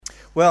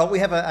Well, we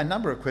have a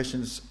number of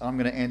questions. I'm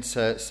going to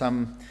answer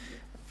some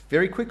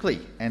very quickly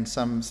and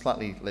some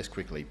slightly less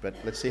quickly, but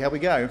let's see how we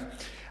go.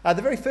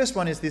 The very first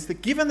one is this,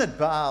 that given that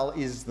Baal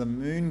is the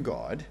moon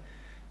god,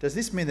 does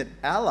this mean that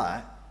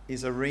Allah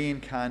is a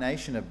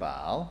reincarnation of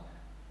Baal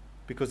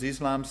because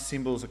Islam's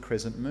symbol is a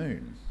crescent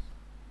moon?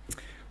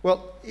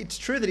 Well, it's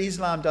true that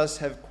Islam does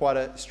have quite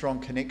a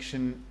strong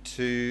connection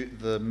to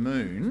the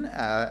moon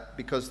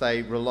because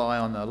they rely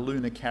on a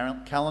lunar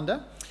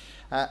calendar,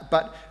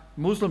 but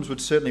Muslims would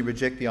certainly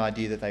reject the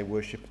idea that they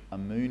worship a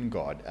moon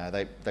god.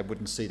 They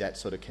wouldn't see that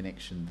sort of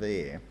connection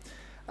there.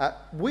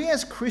 We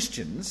as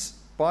Christians,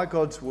 by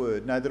God's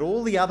word, know that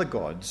all the other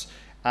gods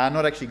are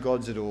not actually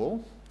gods at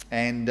all,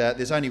 and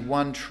there's only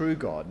one true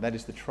God, and that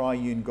is the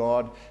triune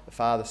God, the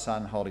Father,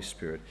 Son, Holy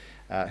Spirit,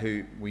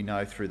 who we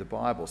know through the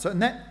Bible. So in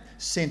that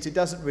sense, it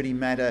doesn't really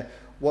matter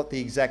what the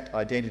exact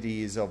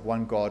identity is of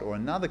one God or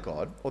another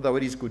God, although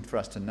it is good for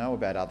us to know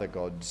about other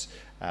gods,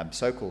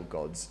 so-called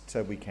gods,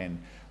 so we can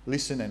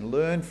listen and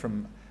learn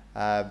from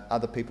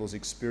other people's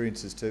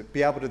experiences to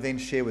be able to then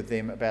share with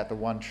them about the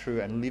one true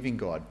and living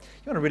God.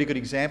 You want a really good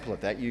example of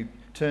that? You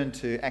turn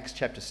to Acts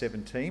chapter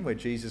 17, where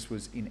Jesus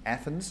was in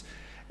Athens,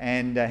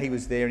 and he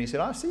was there and he said,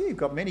 I see you've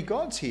got many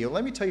gods here. Well,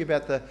 let me tell you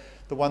about the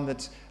one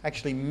that's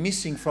actually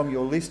missing from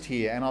your list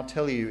here, and I'll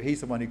tell you, he's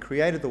the one who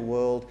created the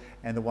world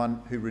and the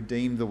one who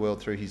redeemed the world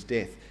through his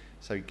death.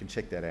 So you can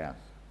check that out.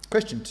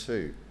 Question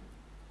 2.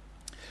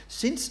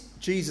 Since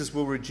Jesus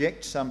will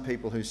reject some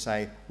people who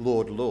say,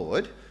 Lord,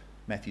 Lord,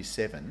 Matthew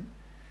 7,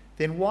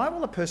 then why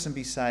will a person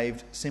be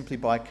saved simply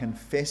by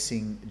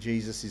confessing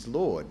Jesus is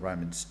Lord,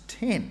 Romans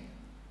 10?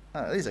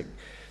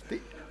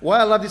 Why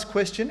I love this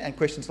question and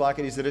questions like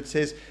it is that it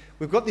says,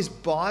 we've got this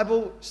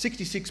Bible,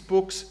 66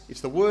 books,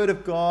 it's the Word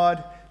of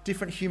God,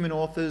 different human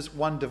authors,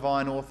 one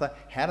divine author.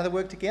 How do they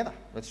work together?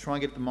 Let's try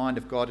and get the mind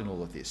of God in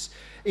all of this.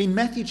 In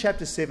Matthew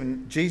chapter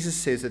 7, Jesus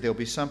says that there'll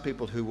be some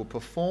people who will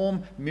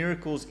perform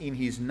miracles in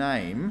his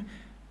name,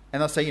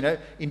 and they'll say,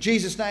 in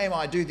Jesus' name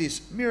I do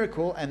this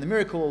miracle, and the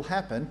miracle will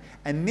happen,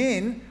 and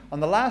then on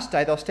the last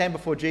day they'll stand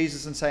before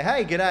Jesus and say,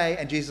 hey, g'day,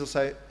 and Jesus will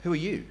say, who are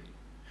you?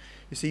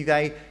 You see,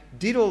 they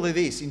did all of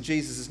this in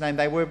Jesus' name.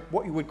 They were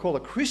what you would call a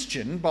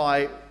Christian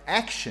by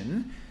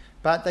action,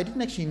 but they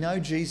didn't actually know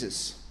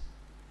Jesus.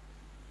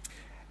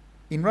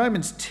 In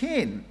Romans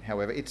 10,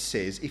 however, it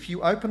says, if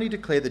you openly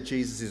declare that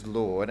Jesus is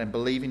Lord and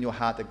believe in your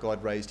heart that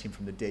God raised him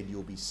from the dead,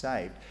 you'll be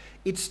saved.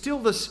 It's still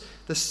the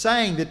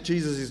saying that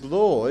Jesus is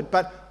Lord,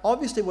 but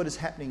obviously what is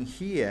happening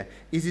here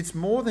is it's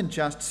more than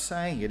just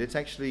saying it. It's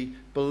actually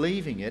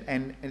believing it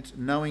and it's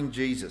knowing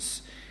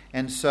Jesus.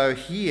 And so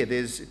here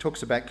it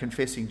talks about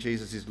confessing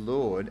Jesus is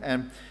Lord,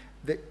 and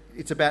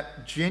it's about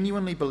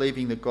genuinely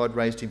believing that God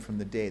raised him from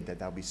the dead, that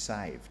they'll be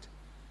saved.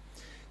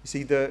 You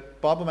see, the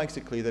Bible makes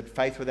it clear that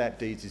faith without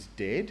deeds is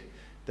dead,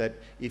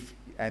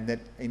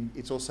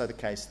 it's also the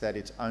case that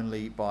it's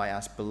only by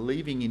us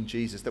believing in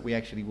Jesus that we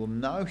actually will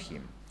know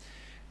him.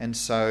 And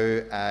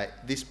so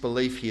this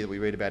belief here that we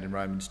read about in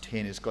Romans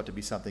 10 has got to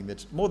be something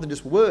that's more than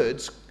just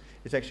words.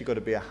 It's actually got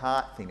to be a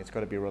heart thing. It's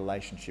got to be a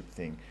relationship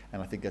thing.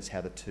 And I think that's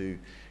how the two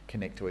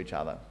connect to each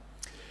other.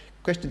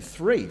 Question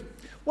 3.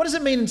 What does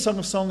it mean in Song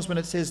of Songs when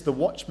it says the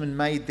watchmen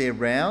made their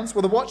rounds?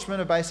 Well, the watchmen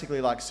are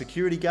basically like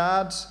security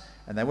guards,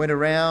 and they went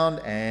around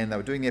and they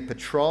were doing their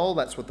patrol.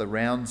 That's what the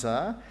rounds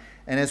are.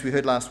 And as we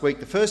heard last week,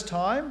 the first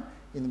time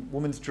in the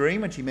woman's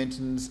dream when she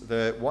mentions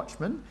the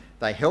watchmen,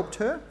 they helped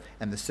her,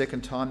 and the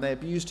second time they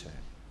abused her.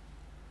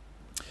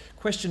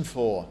 Question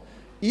 4.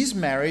 Is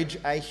marriage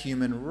a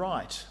human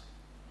right?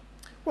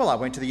 Well, I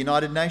went to the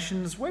United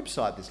Nations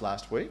website this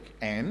last week,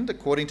 and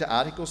according to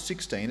Article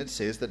 16, it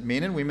says that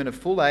men and women of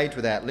full age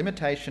without any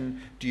limitation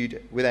due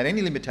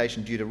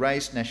to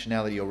race,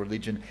 nationality or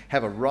religion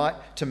have a right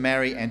to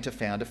marry and to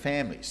found a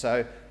family.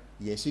 So,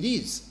 yes, it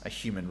is a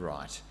human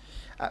right.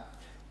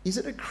 Is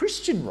it a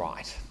Christian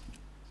right?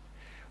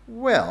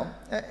 Well,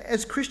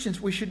 as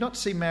Christians, we should not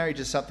see marriage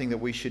as something that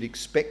we should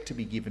expect to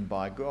be given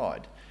by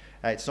God.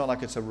 It's not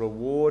like it's a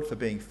reward for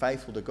being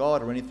faithful to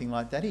God or anything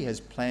like that. He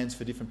has plans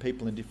for different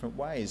people in different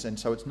ways, and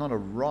so it's not a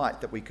right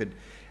that we could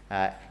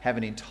have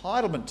an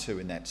entitlement to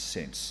in that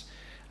sense.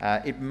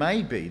 It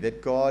may be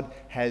that God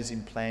has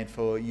in plan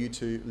for you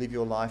to live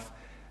your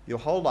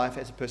whole life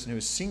as a person who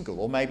is single,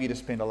 or maybe to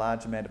spend a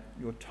large amount of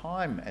your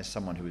time as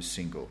someone who is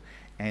single,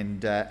 and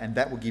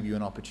that will give you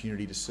an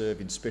opportunity to serve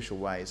in special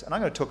ways. And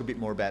I'm going to talk a bit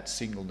more about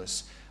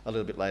singleness a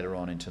little bit later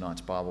on in tonight's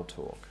Bible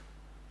talk.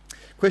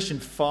 Question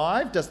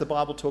 5, does the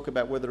Bible talk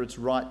about whether it's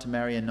right to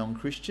marry a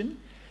non-Christian?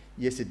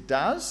 Yes, it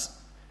does.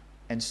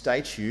 And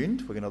stay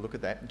tuned. We're going to look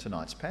at that in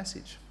tonight's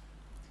passage.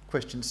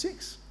 Question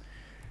 6,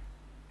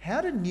 how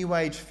do New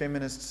Age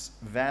feminists'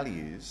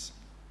 values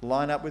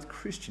line up with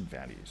Christian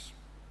values?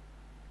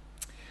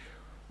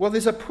 Well,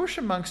 there's a push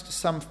amongst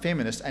some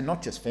feminists, and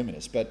not just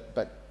feminists,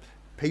 but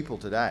people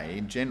today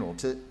in general,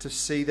 to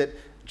see that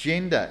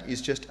gender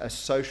is just a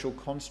social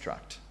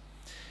construct.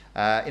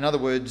 In other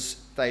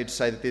words, they'd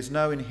say that there's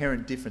no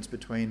inherent difference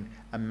between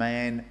a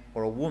man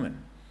or a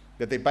woman,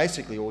 that they're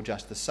basically all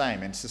just the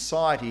same. And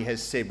society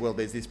has said, well,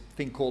 there's this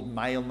thing called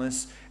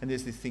maleness and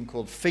there's this thing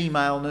called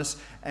femaleness,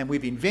 and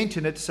we've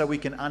invented it so we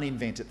can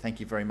uninvent it, thank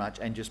you very much,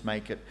 and just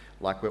make it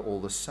like we're all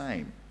the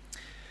same.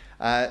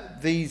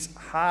 These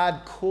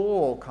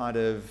hardcore kind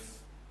of,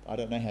 I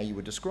don't know how you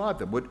would describe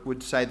them,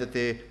 would say that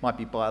there might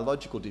be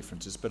biological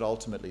differences, but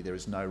ultimately there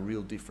is no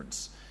real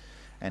difference,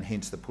 and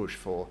hence the push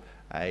for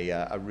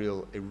a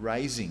real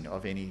erasing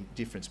of any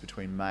difference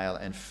between male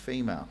and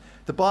female.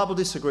 The Bible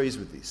disagrees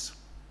with this.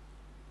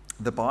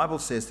 The Bible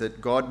says that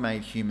God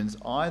made humans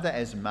either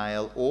as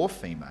male or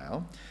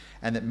female,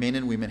 and that men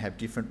and women have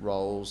different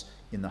roles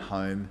in the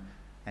home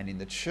and in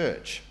the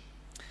church.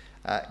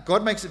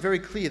 God makes it very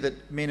clear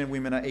that men and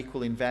women are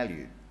equal in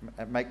value.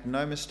 Make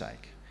no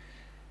mistake.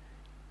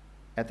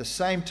 At the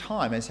same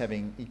time as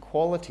having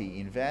equality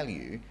in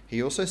value,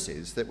 he also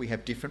says that we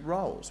have different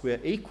roles. We are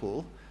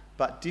equal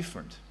but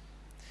different.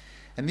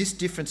 And this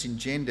difference in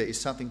gender is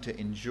something to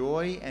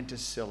enjoy and to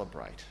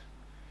celebrate.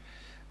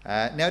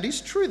 Now, it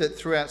is true that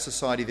throughout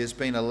society there's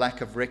been a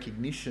lack of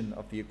recognition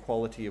of the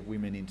equality of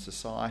women in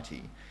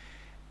society.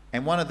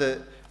 And one of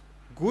the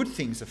good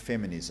things of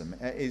feminism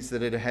is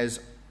that it has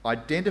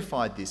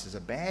identified this as a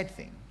bad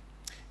thing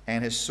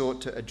and has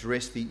sought to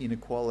address the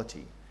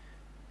inequality.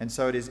 And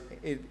so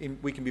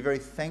we can be very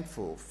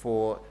thankful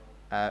for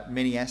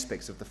many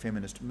aspects of the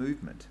feminist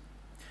movement.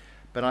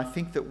 But I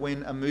think that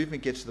when a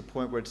movement gets to the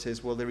point where it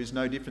says, well, there is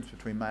no difference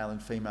between male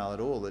and female at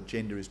all, that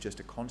gender is just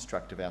a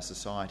construct of our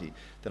society,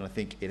 then I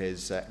think it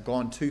has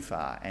gone too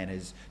far and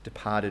has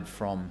departed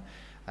from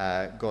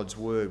God's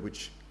word,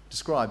 which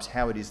describes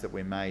how it is that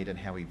we're made and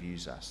how he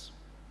views us.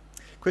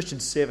 Question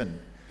 7.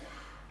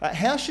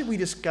 How should we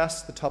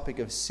discuss the topic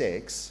of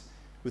sex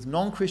with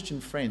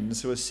non-Christian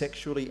friends who are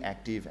sexually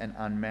active and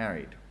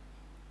unmarried?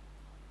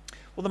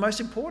 Well, the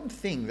most important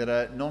thing that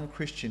a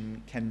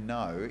non-Christian can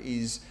know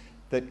is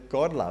that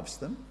God loves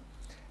them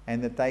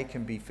and that they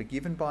can be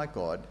forgiven by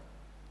God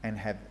and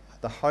have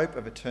the hope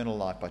of eternal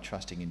life by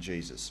trusting in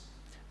Jesus.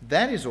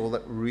 That is all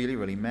that really,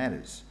 really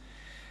matters.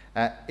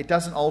 It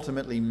doesn't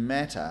ultimately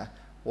matter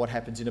what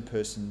happens in a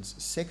person's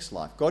sex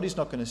life. God is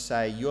not going to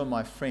say, you're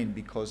my friend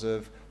because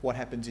of what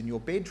happens in your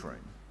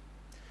bedroom.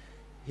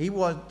 He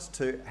wants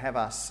to have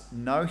us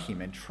know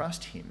him and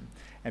trust him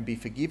and be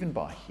forgiven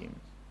by him.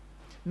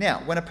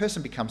 Now, when a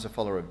person becomes a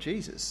follower of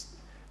Jesus,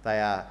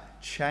 they are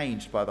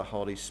changed by the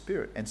Holy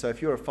Spirit. And so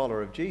if you're a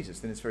follower of Jesus,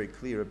 then it's very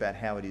clear about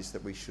how it is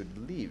that we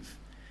should live.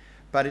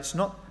 But it's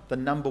not the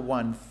number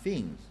one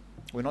thing.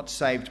 We're not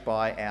saved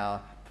by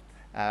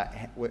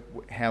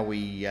how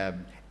we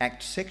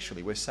act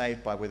sexually. We're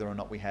saved by whether or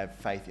not we have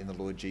faith in the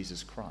Lord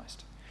Jesus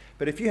Christ.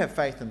 But if you have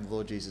faith in the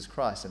Lord Jesus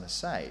Christ and are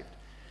saved,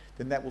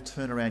 then that will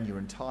turn around your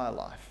entire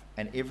life,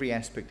 and every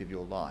aspect of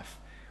your life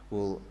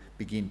will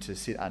begin to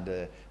sit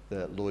under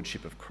the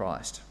lordship of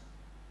Christ.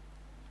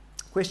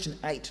 Question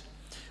 8.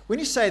 When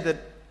you say that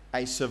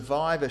a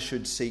survivor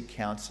should seek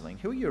counselling,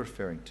 who are you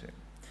referring to?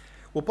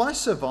 Well, by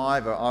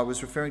survivor, I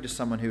was referring to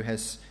someone who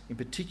has, in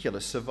particular,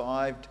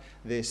 survived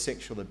their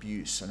sexual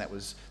abuse, and that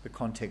was the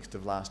context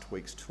of last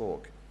week's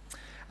talk.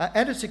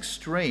 At its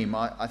extreme,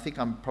 I think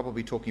I'm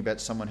probably talking about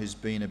someone who's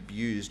been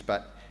abused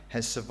but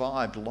has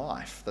survived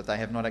life, that they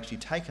have not actually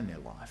taken their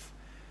life,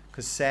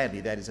 because sadly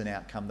that is an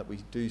outcome that we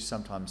do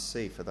sometimes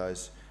see for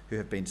those who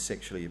have been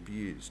sexually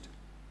abused.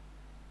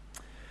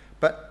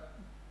 But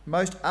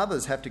most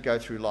others have to go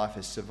through life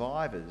as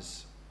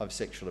survivors of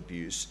sexual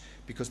abuse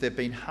because they've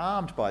been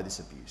harmed by this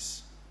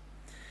abuse.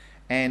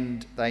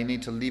 And they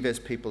need to live as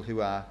people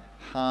who are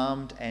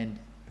harmed and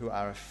who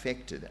are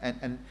affected.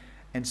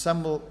 And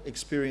some will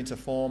experience a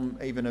form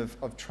even of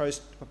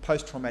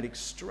post-traumatic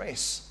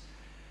stress.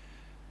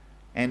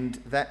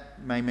 And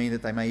that may mean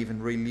that they may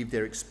even relive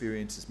their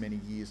experiences many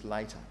years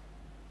later.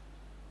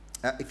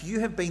 If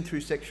you have been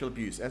through sexual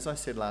abuse, as I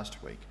said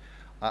last week,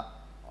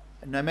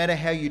 no matter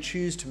how you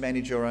choose to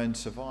manage your own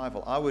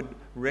survival, I would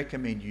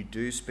recommend you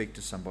do speak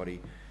to somebody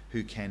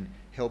who can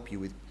help you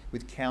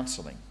with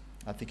counselling.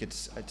 I think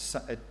it's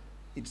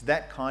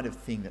that kind of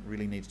thing that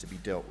really needs to be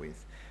dealt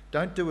with.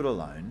 Don't do it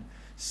alone.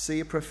 See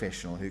a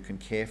professional who can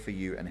care for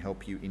you and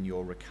help you in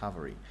your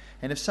recovery.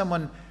 And if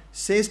someone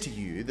says to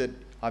you that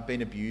I've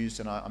been abused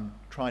and I'm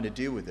trying to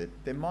deal with it,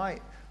 then my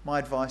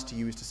advice to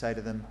you is to say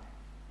to them,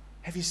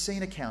 have you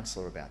seen a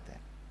counsellor about that?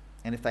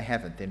 And if they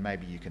haven't, then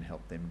maybe you can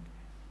help them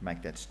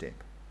make that step.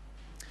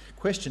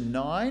 Question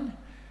 9,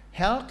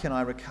 how can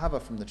I recover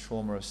from the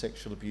trauma of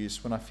sexual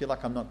abuse when I feel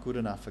like I'm not good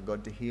enough for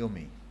God to heal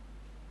me?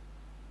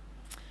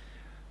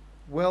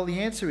 Well,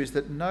 the answer is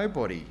that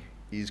nobody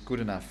is good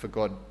enough for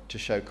God to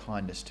show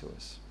kindness to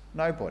us.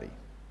 Nobody.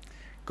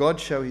 God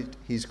showed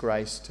his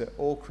grace to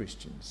all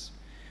Christians.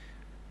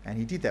 And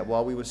he did that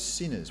while we were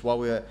sinners, while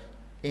we were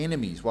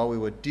enemies, while we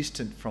were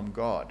distant from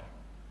God.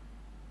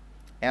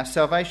 Our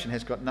salvation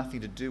has got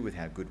nothing to do with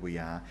how good we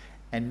are,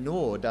 and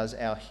nor does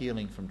our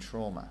healing from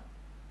trauma.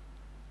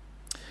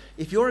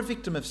 If you're a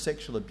victim of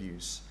sexual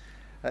abuse,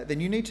 then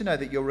you need to know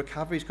that your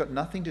recovery's got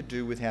nothing to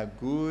do with how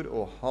good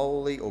or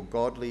holy or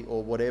godly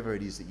or whatever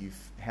it is that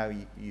how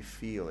you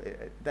feel.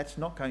 That's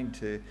not going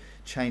to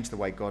change the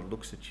way God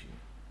looks at you.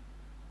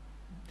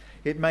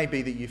 It may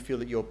be that you feel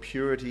that your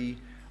purity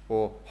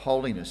or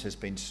holiness has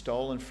been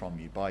stolen from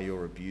you by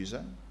your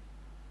abuser,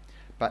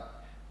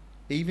 but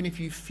even if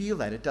you feel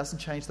that, it doesn't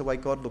change the way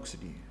God looks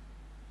at you.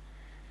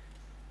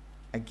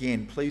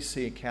 Again, please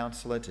see a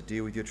counsellor to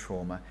deal with your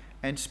trauma,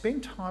 and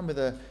spend time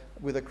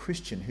with a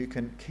Christian who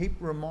can keep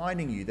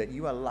reminding you that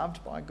you are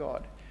loved by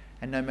God,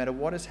 and no matter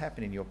what has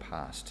happened in your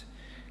past,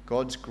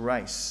 God's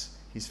grace,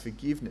 his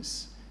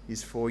forgiveness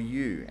is for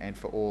you and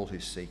for all who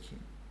seek him.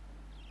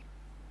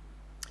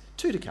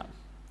 2 to come.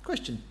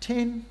 Question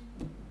 10.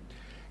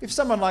 If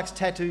someone likes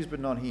tattoos but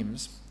not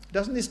hymns,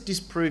 doesn't this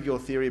disprove your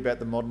theory about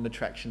the modern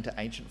attraction to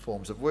ancient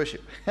forms of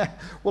worship?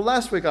 Well,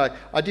 last week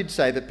I did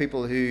say that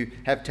people who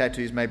have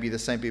tattoos may be the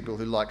same people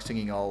who like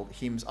singing old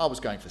hymns. I was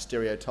going for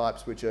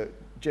stereotypes, which are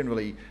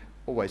generally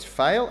always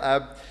fail.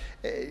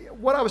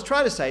 What I was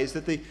trying to say is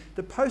that the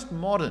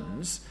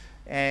postmoderns,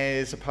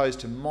 as opposed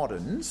to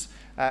moderns,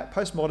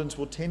 postmoderns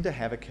will tend to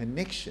have a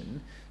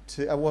connection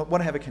to,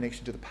 want to have a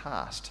connection to the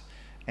past.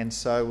 And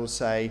so we'll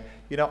say,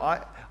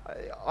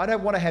 I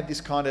don't want to have this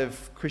kind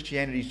of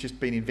Christianity's just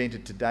been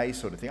invented today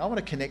sort of thing. I want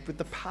to connect with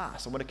the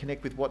past. I want to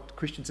connect with what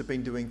Christians have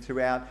been doing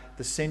throughout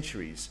the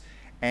centuries.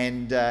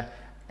 And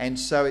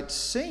so it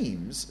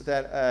seems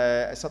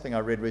that something I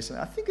read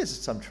recently, I think there's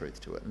some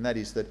truth to it, and that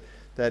is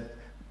that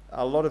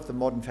a lot of the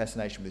modern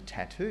fascination with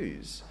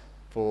tattoos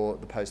for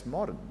the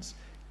postmoderns,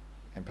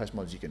 and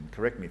postmoderns, you can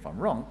correct me if I'm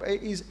wrong,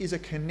 is a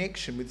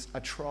connection with a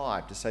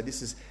tribe to say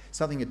this is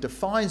something that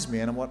defines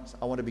me and I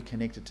want to be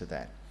connected to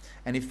that.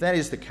 And if that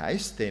is the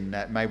case, then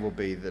that may well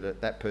be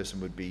that that person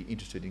would be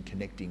interested in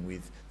connecting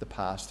with the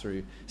past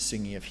through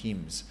singing of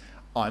hymns.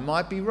 I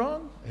might be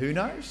wrong, who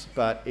knows,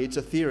 but it's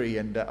a theory,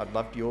 and I'd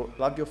love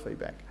your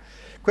feedback.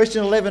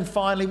 Question 11,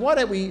 finally, why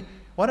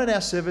don't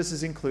our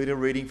services include a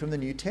reading from the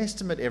New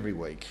Testament every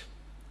week?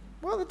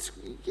 Well, it's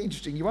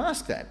interesting you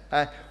ask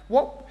that.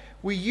 What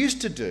we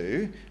used to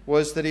do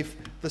was that if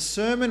the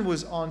sermon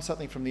was on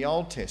something from the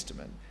Old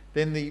Testament,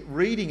 then the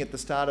reading at the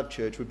start of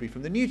church would be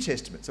from the New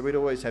Testament. So we'd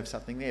always have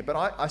something there.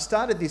 But I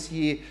started this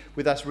year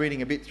with us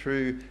reading a bit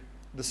through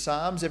the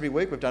Psalms every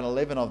week. We've done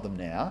 11 of them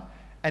now.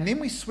 And then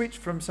we switched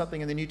from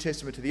something in the New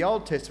Testament to the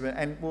Old Testament,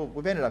 and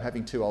we've ended up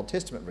having 2 Old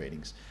Testament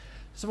readings.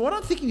 So what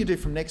I'm thinking to do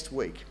from next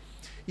week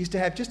is to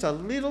have just a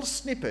little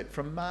snippet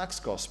from Mark's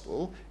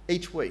Gospel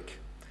each week.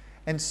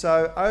 And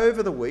so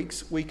over the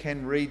weeks, we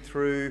can read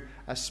through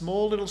a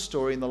small little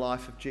story in the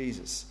life of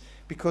Jesus,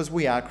 because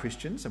we are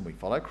Christians and we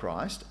follow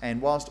Christ,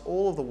 and whilst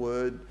all of the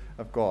Word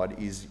of God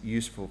is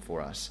useful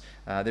for us,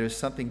 there is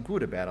something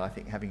good about, I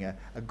think, having a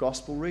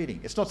gospel reading.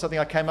 It's not something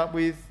I came up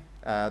with.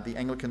 We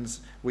Anglicans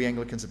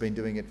have been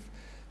doing it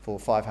for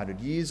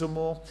 500 years or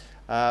more,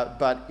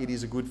 but it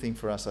is a good thing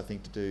for us, I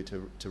think, to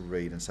do, to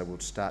read, and so we'll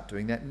start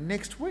doing that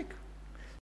next week.